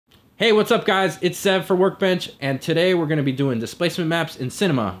Hey, what's up guys? It's Sev for Workbench, and today we're going to be doing displacement maps in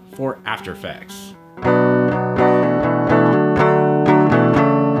Cinema for After Effects.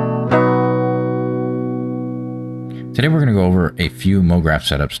 Today we're going to go over a few MoGraph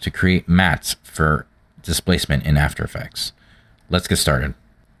setups to create mats for displacement in After Effects. Let's get started.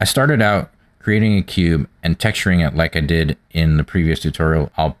 I started out creating a cube and texturing it like I did in the previous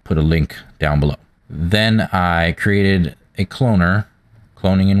tutorial. I'll put a link down below. Then I created a cloner,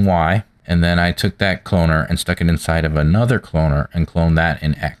 cloning in Y, and then I took that cloner and stuck it inside of another cloner and cloned that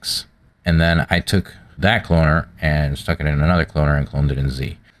in X. And then I took that cloner and stuck it in another cloner and cloned it in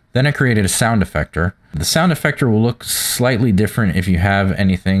Z. Then I created a sound effector. The sound effector will look slightly different if you have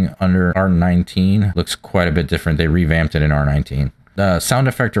anything under R19. Looks quite a bit different. They revamped it in R19. The sound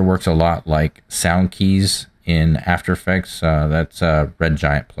effector works a lot like sound keys in After Effects. That's a Red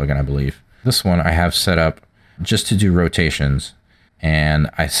Giant plugin, I believe. This one I have set up just to do rotations, and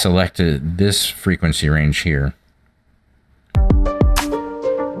I selected this frequency range here.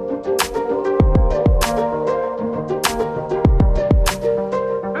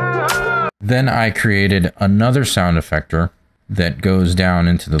 Then I created another sound effector that goes down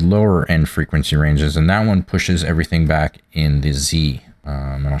into the lower end frequency ranges, and that one pushes everything back in the Z.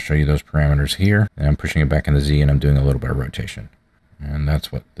 And I'll show you those parameters here. And I'm pushing it back in the Z, and I'm doing a little bit of rotation. And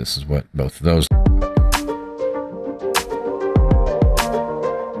this is what both of those.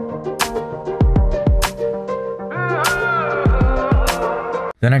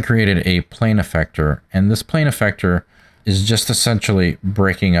 Then I created a plane effector, and this plane effector is just essentially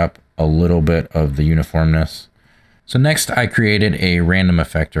breaking up a little bit of the uniformness. So next I created a random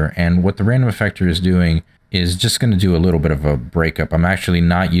effector, and what the random effector is doing is just going to do a little bit of a breakup. I'm actually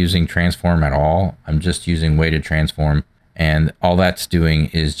not using transform at all. I'm just using weighted transform, and all that's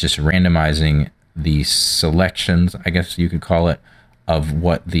doing is just randomizing the selections, I guess you could call it, of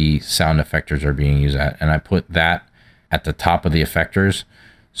what the sound effectors are being used at. And I put that at the top of the effectors.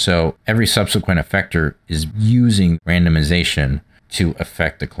 So every subsequent effector is using randomization to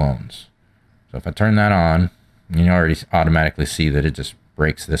affect the clones. So if I turn that on, you already automatically see that it just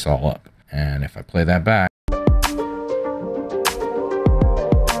breaks this all up. And if I play that back,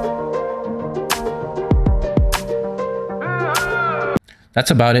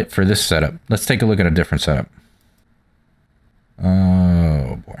 that's about it for this setup. Let's take a look at a different setup.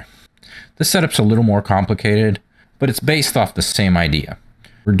 Oh boy. This setup's a little more complicated, but it's based off the same idea.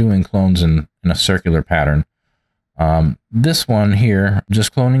 We're doing clones in a circular pattern. This one here,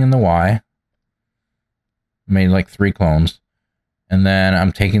 just cloning in the Y, made like 3 clones. And then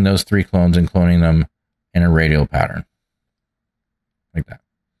I'm taking those 3 clones and cloning them in a radial pattern. Like that.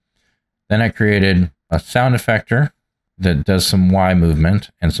 Then I created a sound effector that does some Y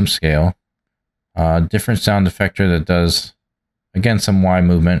movement and some scale. Different sound effector that does, again, some Y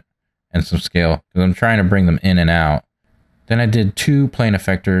movement and some scale, because I'm trying to bring them in and out. Then I did 2 plane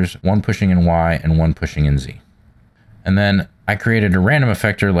effectors, one pushing in Y and one pushing in Z. And then I created a random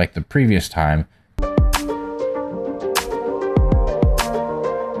effector like the previous time.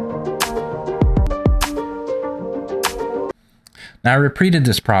 Now I repeated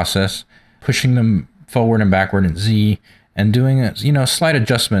this process, pushing them forward and backward in Z and doing, slight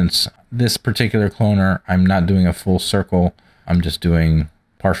adjustments. This particular cloner, I'm not doing a full circle. I'm just doing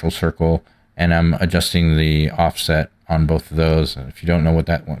partial circle, and I'm adjusting the offset on both of those. If you don't know what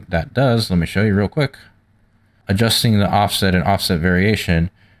that does, let me show you real quick. Adjusting the offset and offset variation.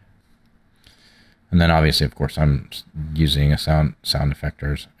 And then obviously, of course, I'm using a sound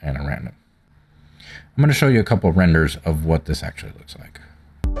effectors and a random. I'm going to show you a couple of renders of what this actually looks like.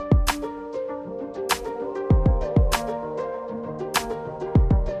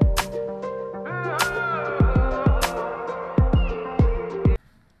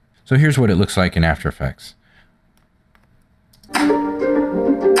 So here's what it looks like in After Effects.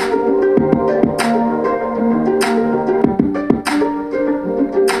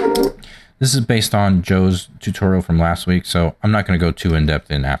 This is based on Joe's tutorial from last week, so I'm not going to go too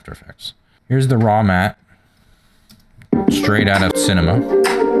in-depth in After Effects. Here's the raw mat, straight out of Cinema.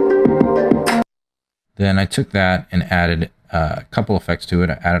 Then I took that and added a couple effects to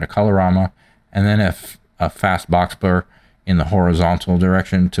it. I added a colorama and then a fast box blur in the horizontal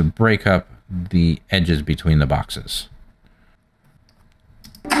direction to break up the edges between the boxes.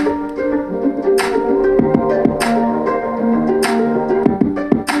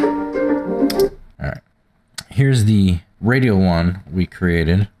 Alright, here's the radial one we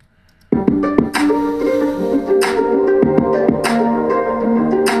created.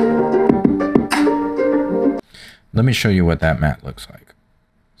 Let me show you what that mat looks like.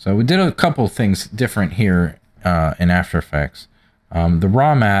 So we did a couple things different here in After Effects. The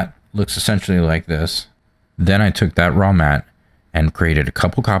raw mat looks essentially like this. Then I took that raw mat and created a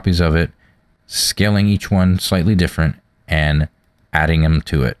couple copies of it, scaling each one slightly different and adding them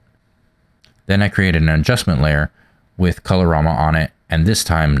to it. Then I created an adjustment layer with Colorama on it, and this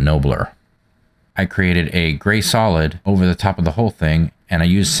time no blur. I created a gray solid over the top of the whole thing, and I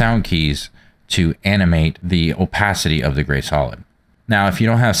used sound keys to animate the opacity of the gray solid. Now, if you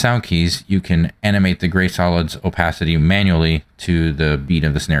don't have sound keys, you can animate the gray solid's opacity manually to the beat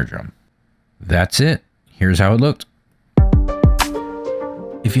of the snare drum. That's it. Here's how it looked.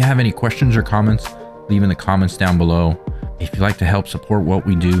 If you have any questions or comments, leave in the comments down below. If you'd like to help support what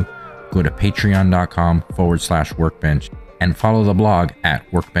we do, go to patreon.com/workbench and follow the blog at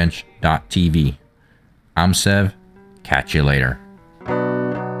workbench.tv. I'm Sev. Catch you later.